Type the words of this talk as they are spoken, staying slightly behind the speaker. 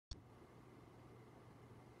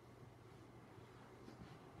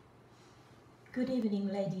Good evening,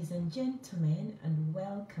 ladies and gentlemen, and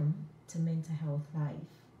welcome to Mental Health Live.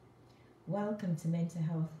 Welcome to Mental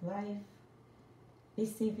Health Live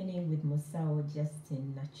this evening with Musawo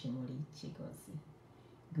Justine Nakimuli Kigozi.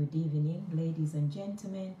 Good evening, ladies and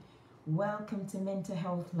gentlemen. Welcome to Mental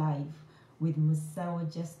Health Live with Musawo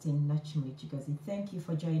Justine Nakimuli Kigozi. Thank you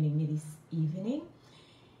for joining me this evening.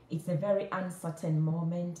 It's a very uncertain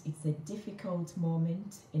moment. It's a difficult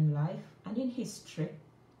moment in life and in history.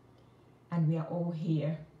 And we are all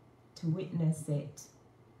here to witness it.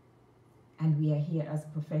 And we are here as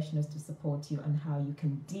professionals to support you on how you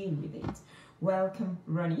can deal with it. Welcome,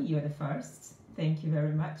 Ronnie, you're the first. Thank you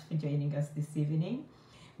very much for joining us this evening.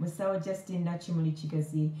 Musawo Justine Nakimuli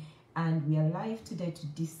Kigozi, and we are live today to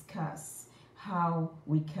discuss how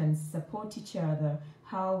we can support each other,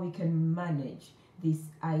 how we can manage this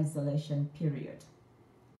isolation period.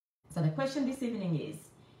 So the question this evening is,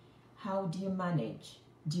 how do you manage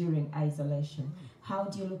during isolation? How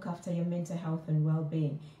do you look after your mental health and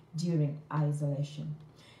well-being during isolation?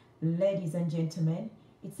 Ladies and gentlemen,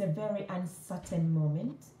 it's a very uncertain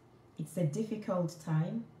moment. It's a difficult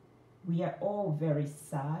time. We are all very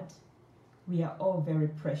sad. We are all very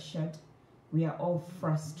pressured. We are all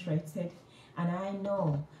frustrated. And I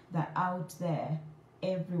know that out there,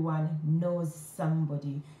 everyone knows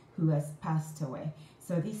somebody who has passed away.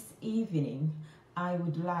 So this evening, I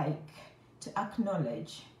would like to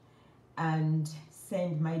acknowledge and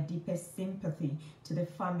send my deepest sympathy to the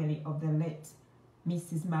family of the late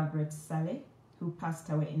Mrs. Margaret Saleh, who passed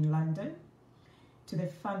away in London, to the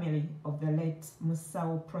family of the late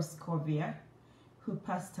Musawo Proscovia, who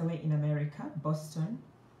passed away in America, Boston.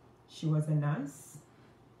 She was a nurse.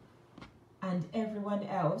 And everyone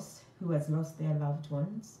else who has lost their loved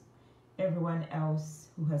ones, everyone else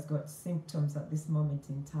who has got symptoms at this moment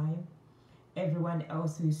in time, everyone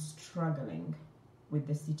else who is struggling with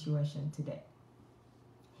the situation today.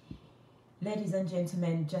 Ladies and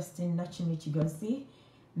gentlemen, Justine Nakimuli Kigozi,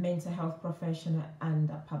 mental health professional and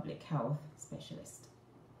a public health specialist.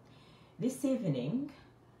 This evening,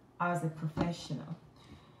 as a professional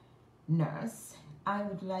nurse, I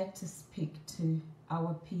would like to speak to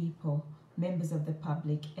our people, members of the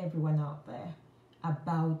public, everyone out there,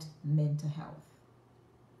 about mental health.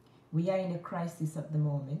 We are in a crisis at the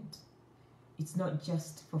moment. It's not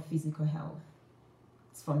just for physical health,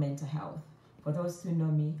 it's for mental health. For those who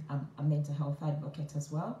know me, I'm a mental health advocate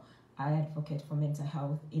as well. I advocate for mental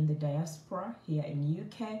health in the diaspora here in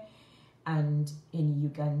UK and in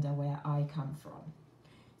Uganda, where I come from.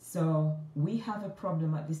 So we have a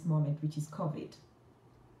problem at this moment, which is COVID.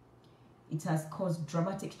 It has caused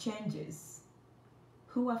dramatic changes.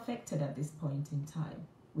 Who are affected at this point in time?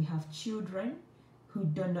 We have children who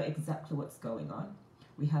don't know exactly what's going on.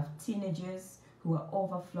 We have teenagers who are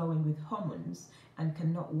overflowing with hormones and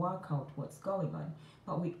cannot work out what's going on.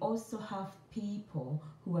 But we also have people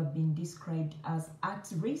who have been described as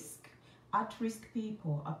at risk. At-risk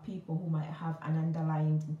people are people who might have an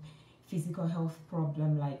underlying physical health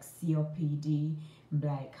problem like COPD,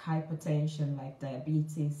 like hypertension, like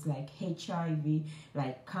diabetes, like HIV,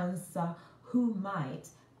 like cancer, who might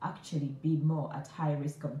actually be more at high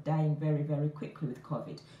risk of dying very, very quickly with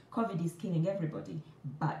COVID. COVID is killing everybody,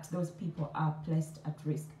 but those people are placed at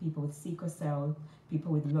risk. People with sickle cell,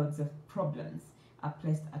 people with loads of problems are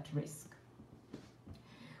placed at risk.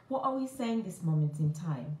 What are we saying this moment in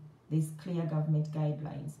time? There's clear government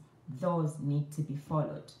guidelines. Those need to be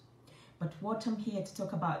followed. But what I'm here to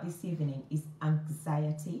talk about this evening is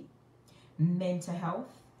anxiety, mental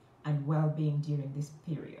health, and well-being during this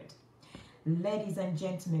period. Ladies and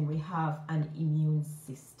gentlemen, we have an immune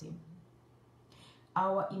system.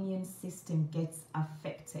 Our immune system gets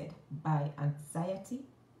affected by anxiety.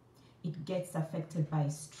 It gets affected by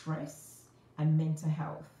stress and mental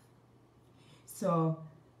health. So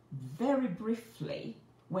very briefly,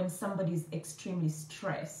 when somebody is extremely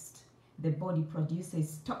stressed, the body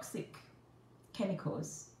produces toxic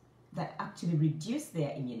chemicals that actually reduce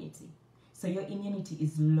their immunity. So your immunity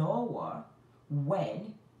is lower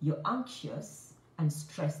when you're anxious and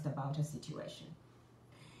stressed about a situation.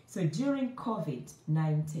 So during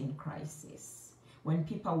COVID-19 crisis, when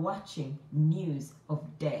people are watching news of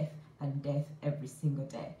death and death every single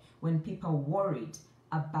day, when people are worried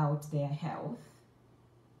about their health,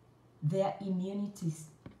 their immunity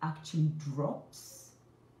actually drops.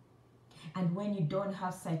 And when you don't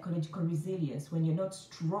have psychological resilience, when you're not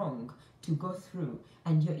strong to go through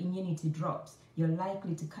and your immunity drops, you're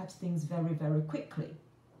likely to catch things very, very quickly.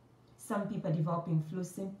 Some people are developing flu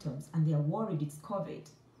symptoms and they are worried it's COVID,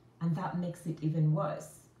 and that makes it even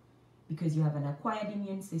worse because you have an acquired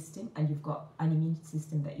immune system and you've got an immune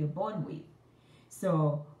system that you're born with.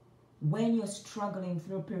 So when you're struggling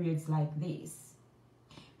through periods like this,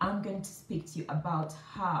 I'm going to speak to you about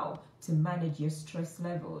how to manage your stress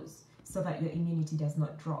levels so that your immunity does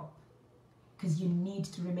not drop. Because you need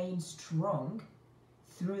to remain strong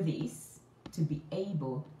through this to be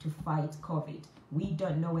able to fight COVID. We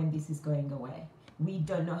don't know when this is going away. We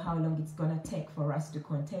don't know how long it's going to take for us to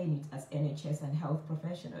contain it as NHS and health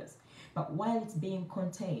professionals. But while it's being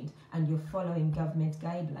contained and you're following government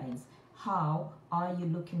guidelines, how are you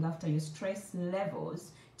looking after your stress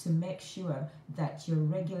levels to make sure that you're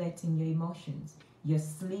regulating your emotions, you're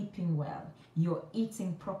sleeping well, you're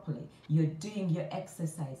eating properly, you're doing your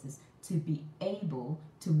exercises to be able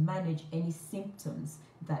to manage any symptoms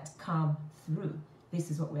that come through?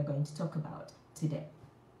 This is what we're going to talk about today.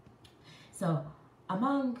 So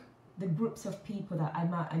among the groups of people that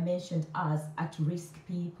I mentioned as at-risk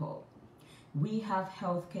people, we have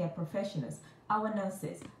healthcare professionals, our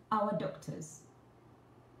nurses, our doctors,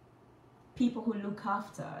 people who look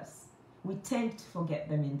after us. We tend to forget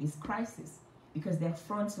them in this crisis because they're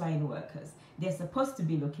frontline workers. They're supposed to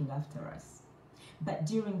be looking after us. But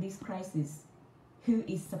during this crisis, who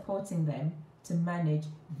is supporting them to manage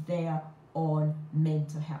their own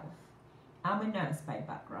mental health? I'm a nurse by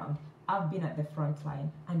background. I've been at the front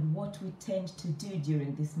line, and what we tend to do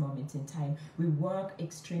during this moment in time, we work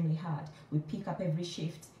extremely hard. We pick up every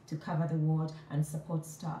shift to cover the ward and support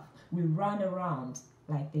staff. We run around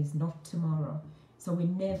like there's not tomorrow. So we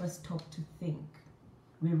never stop to think.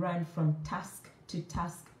 We run from task to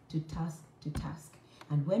task to task to task.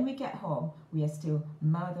 And when we get home, we are still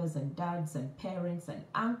mothers and dads and parents and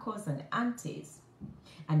uncles and aunties.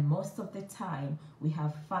 And most of the time, we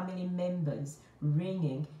have family members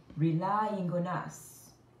ringing, relying on us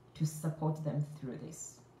to support them through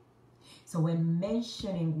this. So when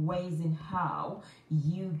mentioning ways in how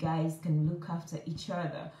you guys can look after each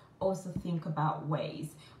other, also think about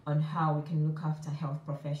ways on how we can look after health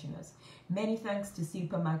professionals. Many thanks to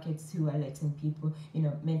supermarkets who are letting people,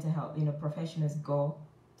 mental health, professionals go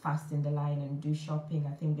fast in the line and do shopping.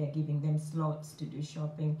 I think they're giving them slots to do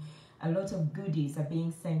shopping. A lot of goodies are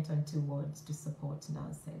being sent onto wards to support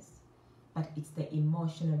nurses. But it's the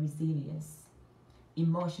emotional resilience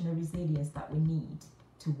that we need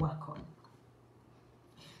to work on.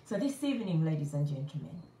 So this evening, ladies and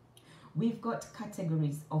gentlemen, we've got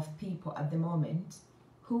categories of people at the moment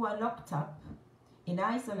who are locked up in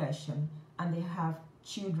isolation, and they have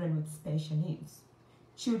children with special needs,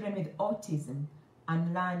 children with autism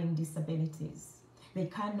and learning disabilities. They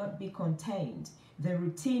cannot be contained. The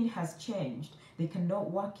routine has changed. They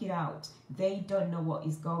cannot work it out. They don't know what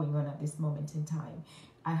is going on at this moment in time.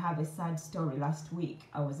 I have a sad story. Last week,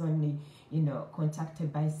 I was only,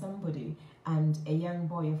 contacted by somebody, and a young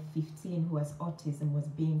boy of 15 who has autism was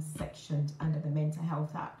being sectioned under the Mental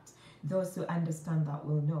Health Act. Those who understand that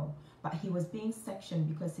will know. But he was being sectioned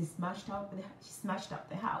because he smashed up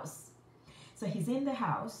the house. So he's in the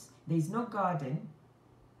house. There's no garden.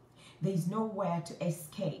 There's nowhere to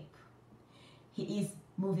escape. He is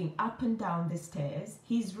moving up and down the stairs.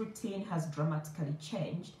 His routine has dramatically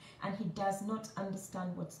changed, and he does not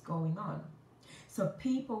understand what's going on. So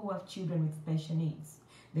people who have children with special needs,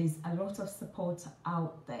 there's a lot of support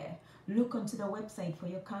out there. Look onto the website for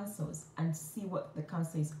your councils and see what the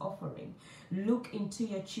council is offering. Look into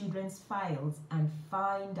your children's files and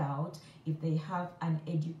find out if they have an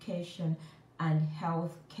education and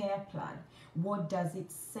health care plan. What does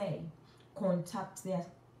it say? Contact their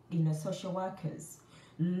social workers.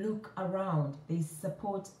 Look around. There's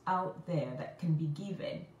support out there that can be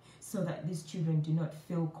given so that these children do not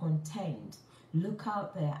feel contained. Look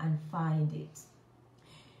out there and find it.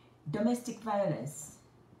 Domestic violence.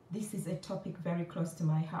 This is a topic very close to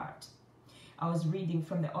my heart. I was reading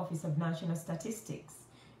from the Office of National Statistics.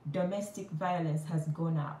 Domestic violence has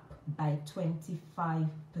gone up by 25%.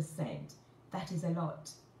 That is a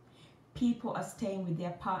lot. People are staying with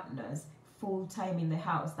their partners full-time in the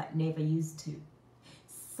house that never used to.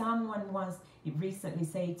 Someone once recently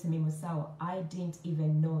said to me, Musawo, I didn't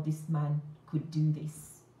even know this man could do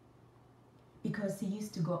this. Because he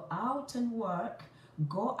used to go out and work,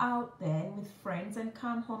 go out then with friends and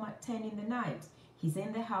come home at 10 in the night. He's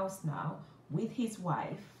in the house now with his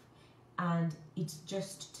wife, and it's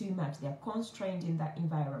just too much. They're constrained in that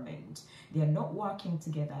environment. They're not working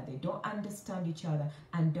together. They don't understand each other,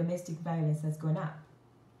 and domestic violence has gone up.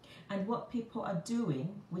 And what people are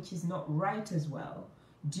doing, which is not right as well,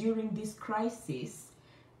 during this crisis,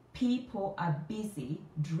 people are busy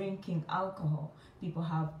drinking alcohol. People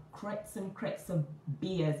have crates and crates of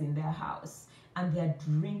beers in their house, and they're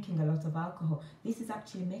drinking a lot of alcohol. This is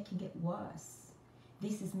actually making it worse.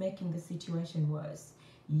 This is making the situation worse.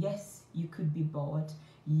 Yes, you could be bored.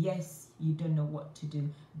 Yes, you don't know what to do,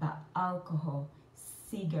 but alcohol,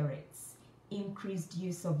 cigarettes, increased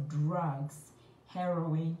use of drugs,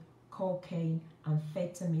 heroin, cocaine,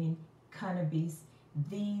 amphetamine, cannabis,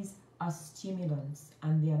 these are stimulants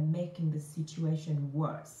and they are making the situation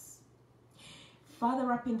worse.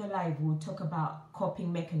 Further up in the live, we'll talk about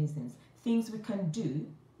coping mechanisms, things we can do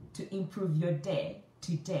to improve your day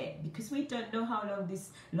today, because we don't know how long this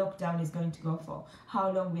lockdown is going to go for,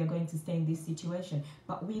 how long we are going to stay in this situation,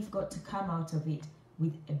 but we've got to come out of it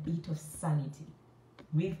with a bit of sanity.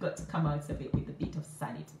 We've got to come out of it with a bit of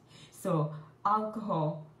sanity. So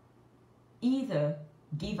alcohol, either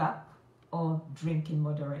give up or drink in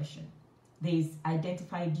moderation. There's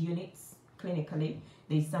identified units clinically.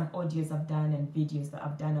 There's some audios I've done and videos that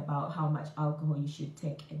I've done about how much alcohol you should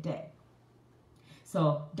take a day.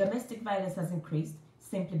 So domestic violence has increased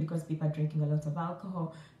simply because people are drinking a lot of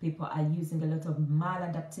alcohol. People are using a lot of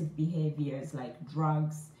maladaptive behaviors like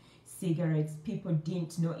drugs, cigarettes. People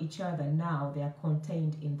didn't know each other. Now they are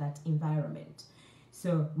contained in that environment.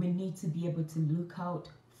 So we need to be able to look out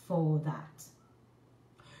for that.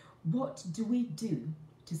 What do we do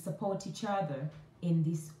to support each other in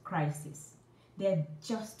this crisis? They're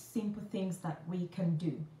just simple things that we can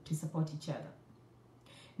do to support each other.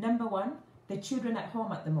 Number one, the children at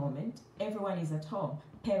home at the moment, everyone is at home.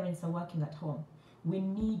 Parents are working at home. We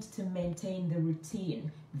need to maintain the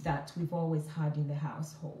routine that we've always had in the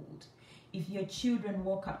household. If your children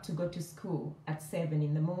woke up to go to school at 7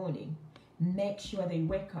 in the morning, make sure they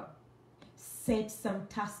wake up. Set some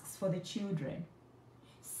tasks for the children.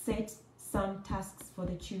 Set some tasks for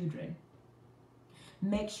the children.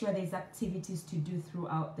 Make sure there's activities to do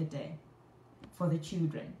throughout the day for the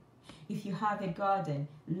children. If you have a garden,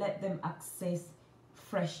 let them access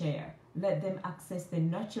fresh air. Let them access the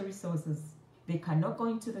natural resources. They cannot go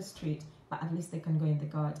into the street, but at least they can go in the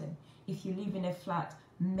garden. If you live in a flat,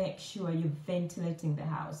 make sure you're ventilating the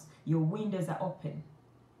house. Your windows are open.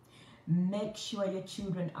 Make sure your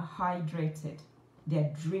children are hydrated.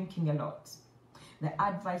 They're drinking a lot. The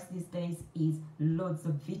advice these days is loads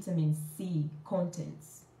of vitamin C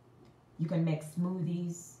contents. You can make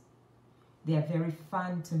smoothies. They are very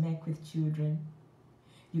fun to make with children.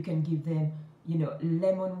 You can give them,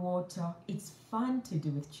 lemon water. It's fun to do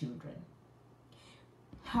with children.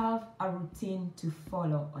 Have a routine to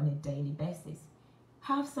follow on a daily basis.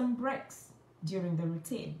 Have some breaks during the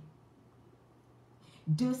routine.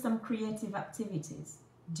 Do some creative activities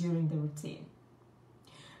during the routine.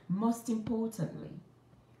 Most importantly,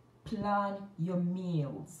 plan your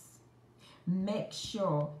meals. Make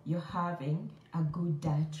sure you're having a good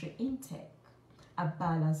dietary intake, a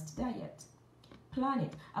balanced diet. Plan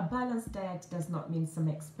it. A balanced diet does not mean some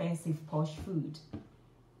expensive posh food.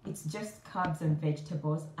 It's just carbs and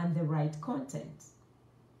vegetables and the right content.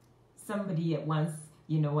 Somebody at once,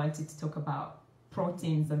 wanted to talk about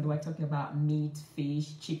proteins, and they were talking about meat,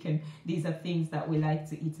 fish, chicken. These are things that we like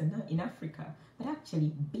to eat in Africa. But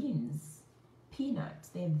actually, beans, peanuts,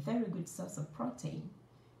 they're a very good source of protein.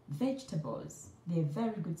 Vegetables, they're a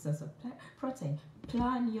very good source of protein.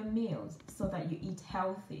 Plan your meals so that you eat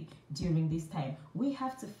healthy during this time. We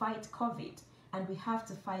have to fight COVID, and we have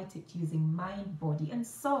to fight it using mind, body, and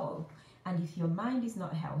soul. And if your mind is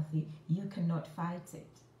not healthy, you cannot fight it.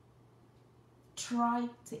 Try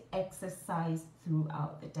to exercise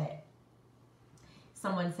throughout the day.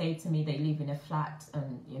 Someone said to me they live in a flat,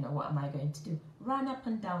 and what am I going to do? Run up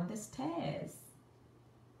and down the stairs.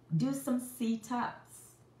 Do some sit-ups.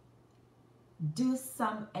 Do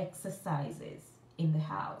some exercises in the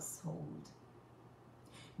household.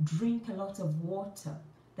 Drink a lot of water.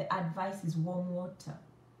 The advice is warm water.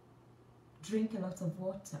 Drink a lot of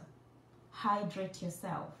water. Hydrate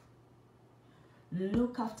yourself.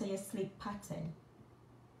 Look after your sleep pattern.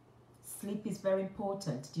 Sleep is very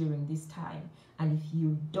important during this time. And if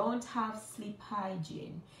you don't have sleep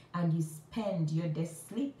hygiene and you spend your day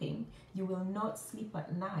sleeping, you will not sleep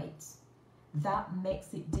at night. That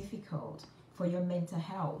makes it difficult for your mental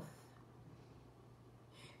health.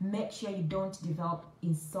 Make sure you don't develop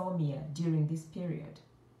insomnia during this period.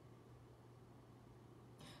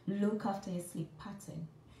 Look after your sleep pattern.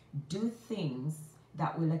 Do things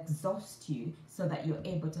that will exhaust you so that you're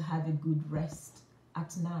able to have a good rest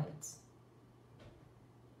at night.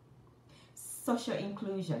 Social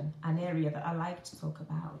inclusion, an area that I like to talk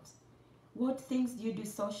about. What things do you do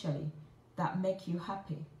socially that make you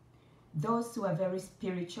happy? Those who are very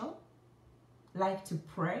spiritual, like to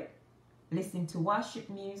pray, listen to worship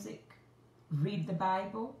music, read the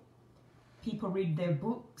Bible. People read their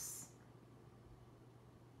books.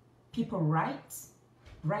 People write.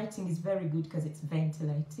 Writing is very good because it's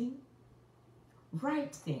ventilating.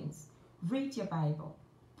 Write things. Read your Bible.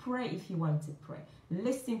 Pray if you want to pray.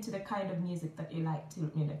 Listen to the kind of music that you like to,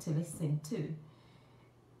 to listen to.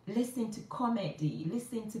 Listen to comedy,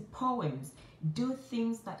 listen to poems. Do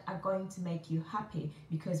things that are going to make you happy,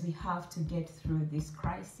 because we have to get through this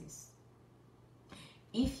crisis.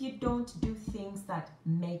 If you don't do things that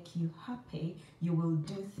make you happy, you will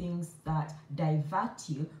do things that divert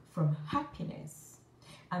you from happiness.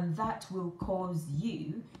 And that will cause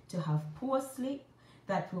you to have poor sleep,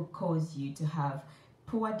 that will cause you to have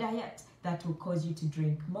poor diet, that will cause you to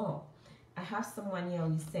drink more. I have someone here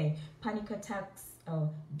who's saying panic attacks.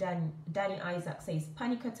 Danny Isaac says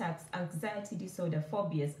panic attacks, anxiety disorder,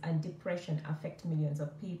 phobias, and depression affect millions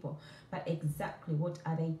of people. But exactly what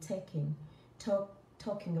are they taking?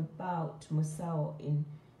 Talking about Musawo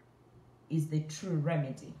is the true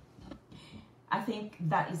remedy. I think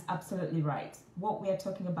that is absolutely right. What we are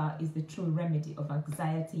talking about is the true remedy of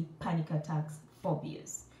anxiety, panic attacks,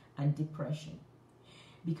 phobias, and depression.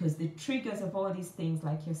 Because the triggers of all these things,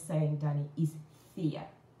 like you're saying, Danny, is fear.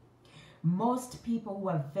 Most people who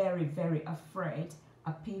are very, very afraid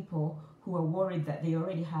are people who are worried that they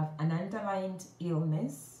already have an underlying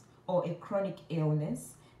illness or a chronic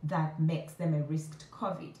illness that makes them a risk to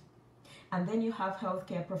COVID. And then you have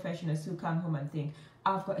healthcare professionals who come home and think,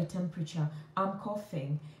 I've got a temperature, I'm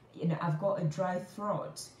coughing, I've got a dry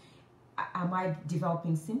throat. Am I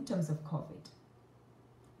developing symptoms of COVID?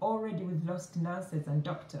 Already we've lost nurses and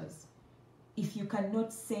doctors. If you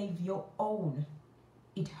cannot save your own,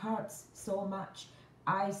 it hurts so much.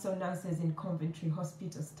 I saw nurses in Coventry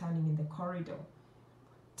Hospital standing in the corridor,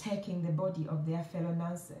 taking the body of their fellow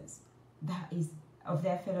nurses. That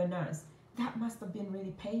must have been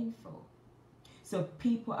really painful. So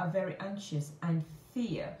people are very anxious, and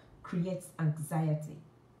fear creates anxiety.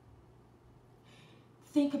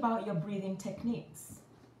 Think about your breathing techniques.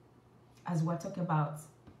 As we're talking about,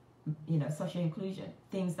 social inclusion,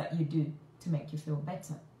 things that you do to make you feel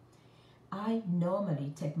better. I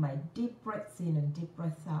normally take my deep breaths in and deep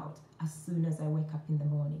breaths out as soon as I wake up in the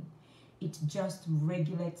morning. It just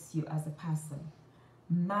regulates you as a person.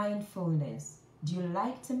 Mindfulness. Do you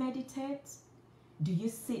like to meditate? Do you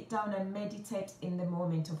sit down and meditate in the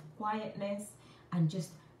moment of quietness and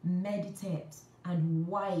just meditate and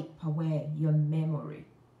wipe away your memory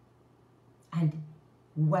and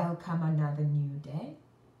welcome another new day?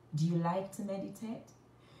 Do you like to meditate?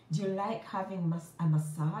 Do you like having a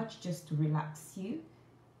massage just to relax you?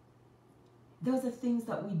 Those are things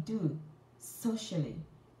that we do socially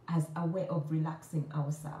as a way of relaxing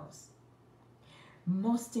ourselves.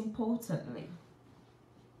 Most importantly,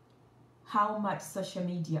 how much social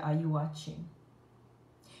media are you watching?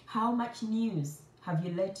 How much news have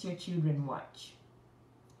you let your children watch?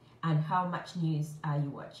 And how much news are you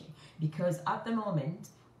watching? Because at the moment,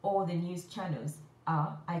 all the news channels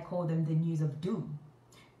are, I call them the news of doom.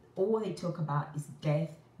 All they talk about is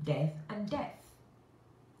death, death, and death.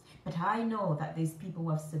 But I know that there's people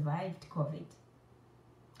who have survived COVID,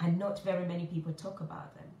 and not very many people talk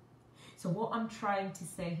about them. So what I'm trying to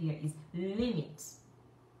say here is limit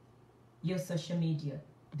your social media,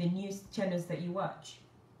 the news channels that you watch,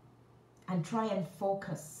 and try and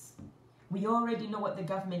focus. We already know what the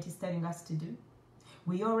government is telling us to do.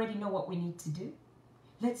 We already know what we need to do.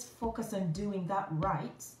 Let's focus on doing that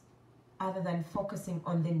right, other than focusing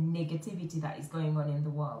on the negativity that is going on in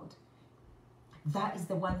the world. That is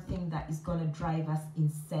the one thing that is going to drive us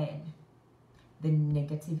insane, the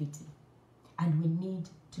negativity. And we need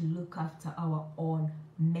to look after our own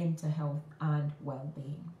mental health and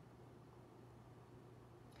well-being.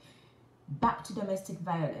 Back to domestic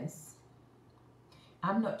violence.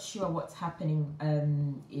 I'm not sure what's happening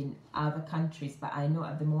in other countries, but I know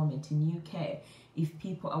at the moment in UK, if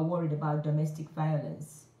people are worried about domestic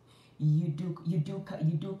violence, you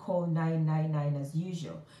do call 999 as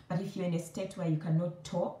usual. But if you're in a state where you cannot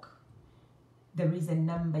talk, there is a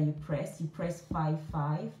number you press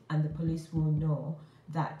 55, and the police will know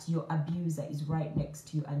that your abuser is right next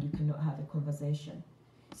to you and you cannot have a conversation.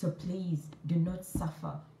 So please do not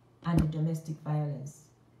suffer under domestic violence.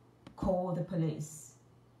 Call the police.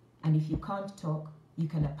 And if you can't talk, you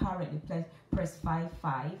can apparently press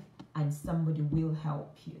 55 and somebody will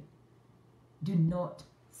help you. Do not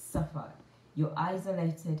suffer. You're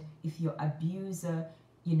isolated. If your abuser,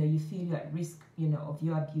 you feel you're at risk, of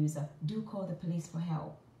your abuser, do call the police for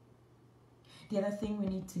help. The other thing we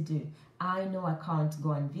need to do, I know I can't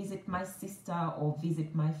go and visit my sister or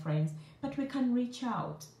visit my friends, but we can reach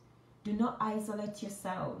out. Do not isolate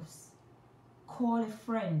yourselves. Call a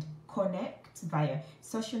friend, connect via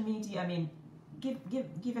social media.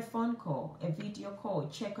 Give a phone call, a video call,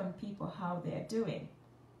 check on people, how they're doing.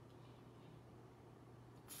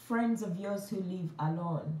 friends of yours who live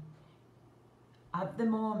alone. At the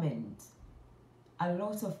moment, a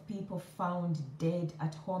lot of people found dead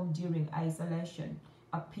at home during isolation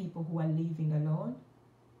are people who are living alone,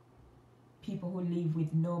 people who live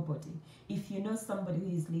with nobody. If you know somebody who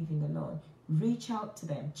is living alone, reach out to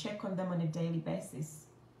them, check on them on a daily basis,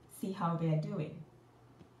 see how they are doing.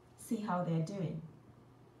 See how they're doing.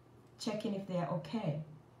 Check in if they are okay.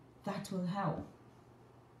 That will help.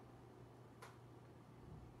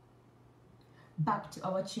 Back to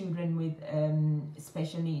our children with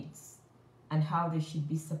special needs and how they should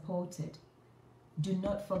be supported. Do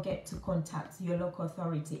not forget to contact your local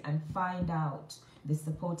authority and find out the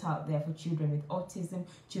support out there for children with autism,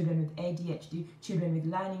 children with ADHD, children with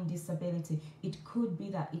learning disability. It could be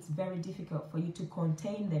that it's very difficult for you to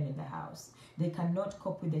contain them in the house. They cannot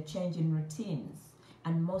cope with the change in routines,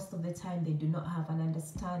 and most of the time they do not have an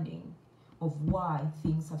understanding of why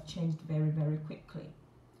things have changed very, very quickly.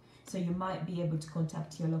 So you might be able to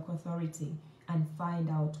contact your local authority and find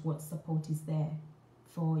out what support is there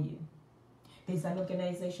for you. There's an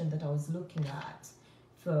organization that I was looking at.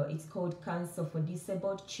 It's called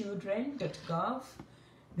cancerfordisabled.children.gov.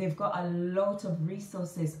 They've got a lot of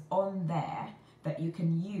resources on there that you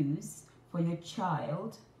can use for your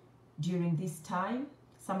child during this time.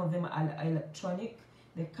 Some of them are electronic.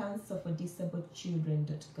 The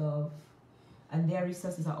cancerfordisabled.children.gov, and their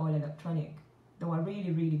resources are all electronic. They were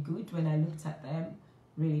really, really good when I looked at them.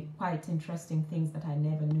 Really quite interesting things that I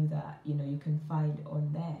never knew that you can find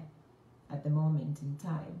on there at the moment in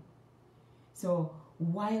time. So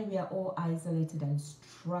while we are all isolated and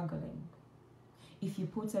struggling, if you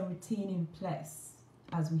put a routine in place,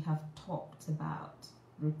 as we have talked about,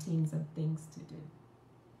 routines and things to do.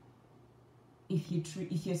 If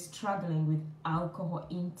you're struggling with alcohol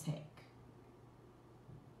intake,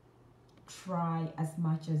 try as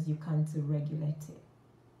much as you can to regulate it.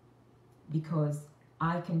 Because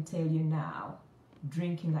I can tell you now,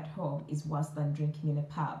 drinking at home is worse than drinking in a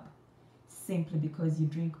pub, simply because you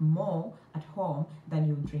drink more at home than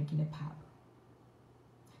you drink in a pub.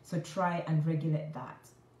 So try and regulate that,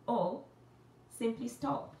 or simply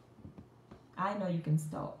stop. I know you can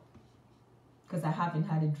stop, because I haven't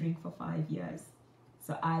had a drink for 5 years,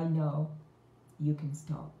 so I know you can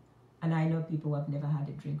stop. And I know people who have never had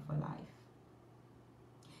a drink for life.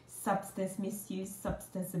 Substance misuse,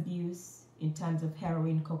 substance abuse, in terms of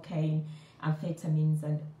heroin, cocaine, amphetamines,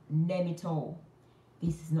 and name it all.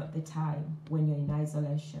 This is not the time when you're in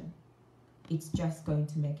isolation. It's just going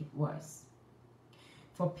to make it worse.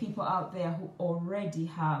 For people out there who already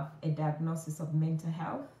have a diagnosis of mental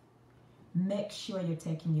health, make sure you're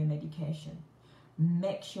taking your medication.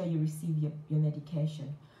 Make sure you receive your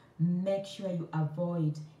medication. Make sure you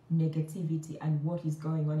avoid negativity and what is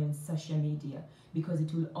going on in social media, because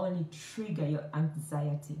it will only trigger your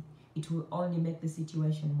anxiety. It will only make the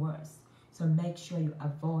situation worse. So make sure you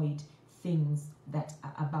avoid things that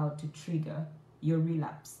are about to trigger your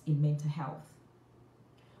relapse in mental health.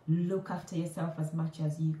 Look after yourself as much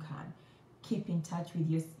as you can. Keep in touch with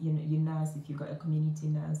your nurse if you've got a community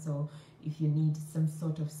nurse, or if you need some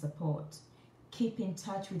sort of support. Keep in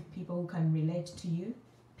touch with people who can relate to you,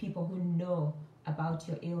 people who know about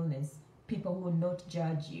your illness, people who will not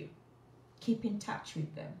judge you. Keep in touch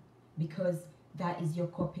with them, because that is your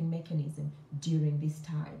coping mechanism during this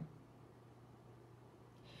time.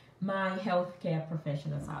 My healthcare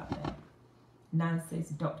professionals out there, nurses,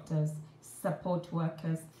 doctors, support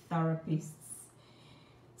workers, therapists,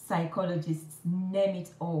 psychologists, name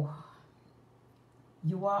it all.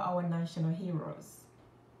 You are our national heroes.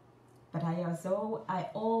 But I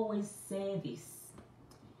always say this.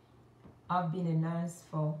 I've been a nurse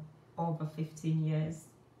for over 15 years.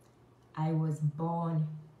 I was born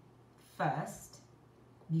first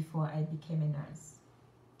before I became a nurse.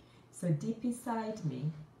 So deep inside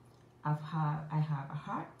me, I have a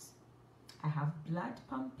heart, I have blood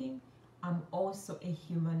pumping, I'm also a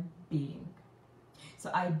human being. So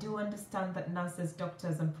I do understand that nurses,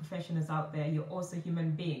 doctors, and professionals out there, you're also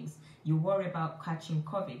human beings. You worry about catching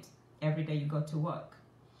COVID every day you go to work.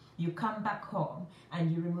 You come back home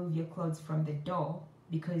and you remove your clothes from the door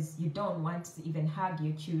because you don't want to even hug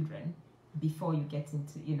your children before you get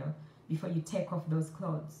into, before you take off those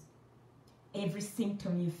clothes. Every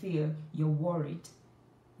symptom you feel, you're worried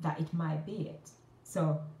that it might be it.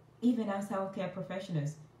 So even as healthcare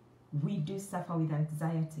professionals, we do suffer with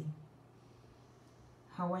anxiety.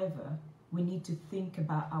 However, we need to think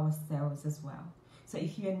about ourselves as well. So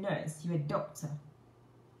if you're a nurse, you're a doctor,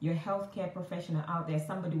 you're a healthcare professional out there,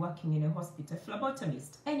 somebody working in a hospital,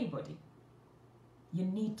 phlebotomist, anybody, You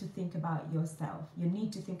need to think about yourself. You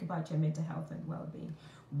need to think about your mental health and well-being.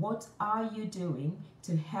 What are you doing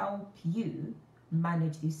to help you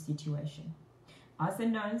manage this situation? As a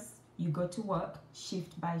nurse, you go to work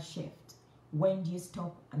shift by shift. When do you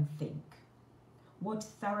stop and think? What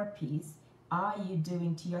therapies are you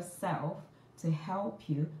doing to yourself to help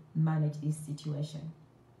you manage this situation?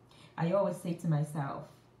 I always say to myself,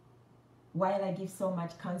 while I give so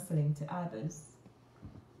much counseling to others,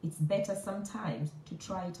 it's better sometimes to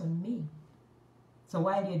try it on me. So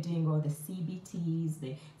while you're doing all the CBTs,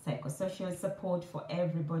 the psychosocial support for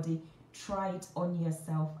everybody, try it on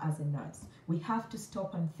yourself as a nurse. We have to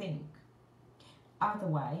stop and think.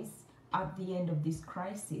 Otherwise, at the end of this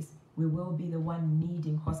crisis, we will be the one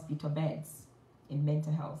needing hospital beds in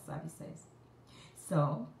mental health services.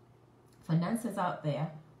 So, for nurses out there,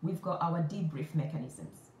 we've got our debrief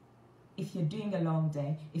mechanisms. If you're doing a long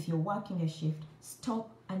day, if you're working a shift,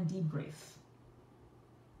 stop and debrief.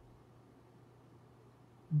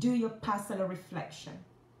 Do your personal reflection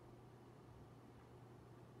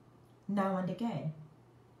now and again.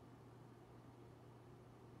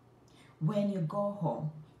 When you go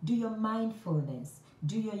home, do your mindfulness,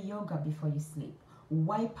 do your yoga before you sleep.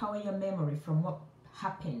 Wipe away your memory from what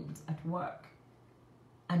happened at work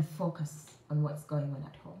and focus on what's going on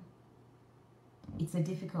at home. It's a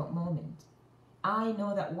difficult moment. I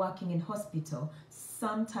know that working in hospital,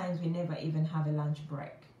 sometimes we never even have a lunch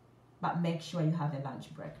break. But make sure you have a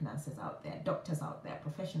lunch break, nurses out there, doctors out there,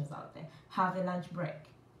 professionals out there. Have a lunch break.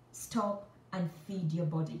 Stop and feed your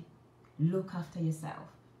body. Look after yourself,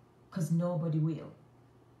 because nobody will.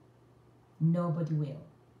 Nobody will.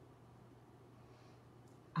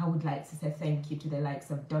 I would like to say thank you to the likes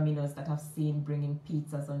of Domino's that I've seen bringing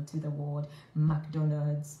pizzas onto the ward,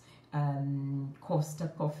 McDonald's,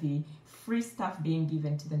 Costa Coffee, free stuff being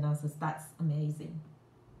given to the nurses. That's amazing.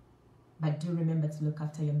 But do remember to look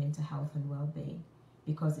after your mental health and well-being,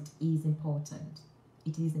 because it is important.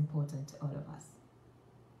 It is important to all of us.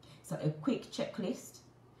 So a quick checklist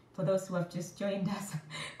for those who have just joined us,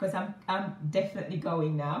 because I'm definitely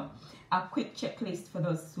going now. A quick checklist for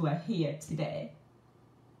those who are here today.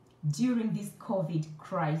 During this COVID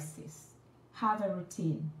crisis, have a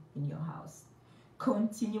routine in your house.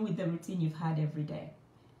 Continue with the routine you've had every day.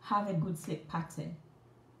 Have a good sleep pattern.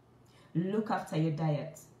 Look after your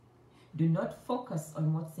diet. Do not focus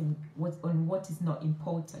on what is not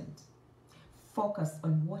important. Focus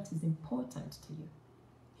on what is important to you.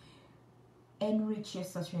 Enrich your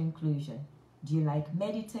social inclusion. Do you like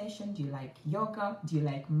meditation? Do you like yoga? Do you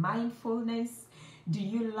like mindfulness? Do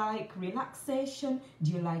you like relaxation?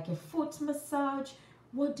 Do you like a foot massage?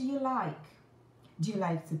 What do you like? Do you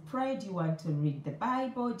like to pray? Do you want to read the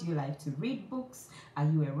Bible? Do you like to read books? Are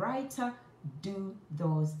you a writer? Do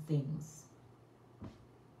those things.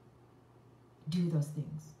 Do those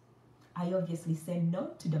things. I obviously say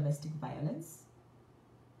no to domestic violence.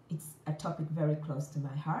 It's a topic very close to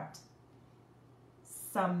my heart.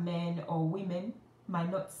 Some men or women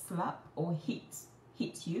might not slap or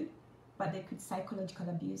hit you, but they could psychologically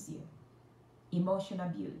abuse you. Emotional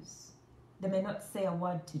abuse. They may not say a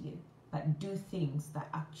word to you, but do things that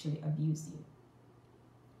actually abuse you.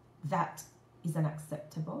 That is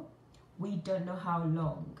unacceptable. We don't know how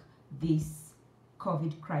long this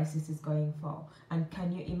COVID crisis is going for. And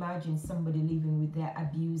can you imagine somebody living with their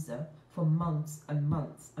abuser for months and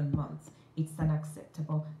months and months? It's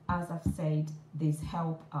unacceptable. As I've said, there's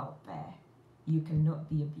help out there. You cannot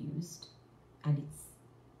be abused, and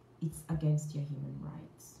it's against your human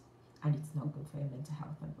rights, and it's not good for your mental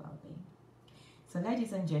health and well-being. So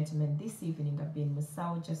ladies and gentlemen, this evening I've been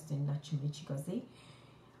Musawo Justine Nakimuli Kigozi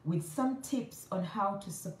with some tips on how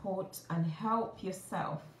to support and help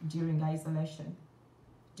yourself during isolation,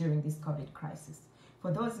 during this COVID crisis.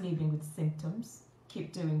 For those living with symptoms,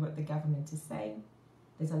 keep doing what the government is saying.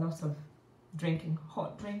 There's a lot of drinking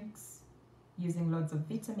hot drinks, using lots of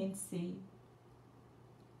vitamin C,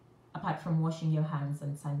 apart from washing your hands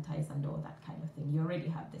and sanitize and all that kind of thing. You already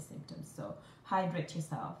have the symptoms, so hydrate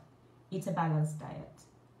yourself, eat a balanced diet,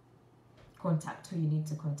 contact who you need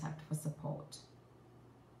to contact for support,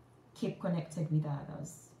 keep connected with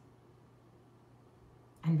others,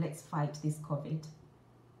 and let's fight this COVID,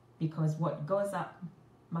 because what goes up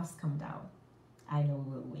must come down. I know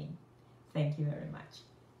we'll win. Thank you very much.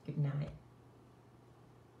 Good night.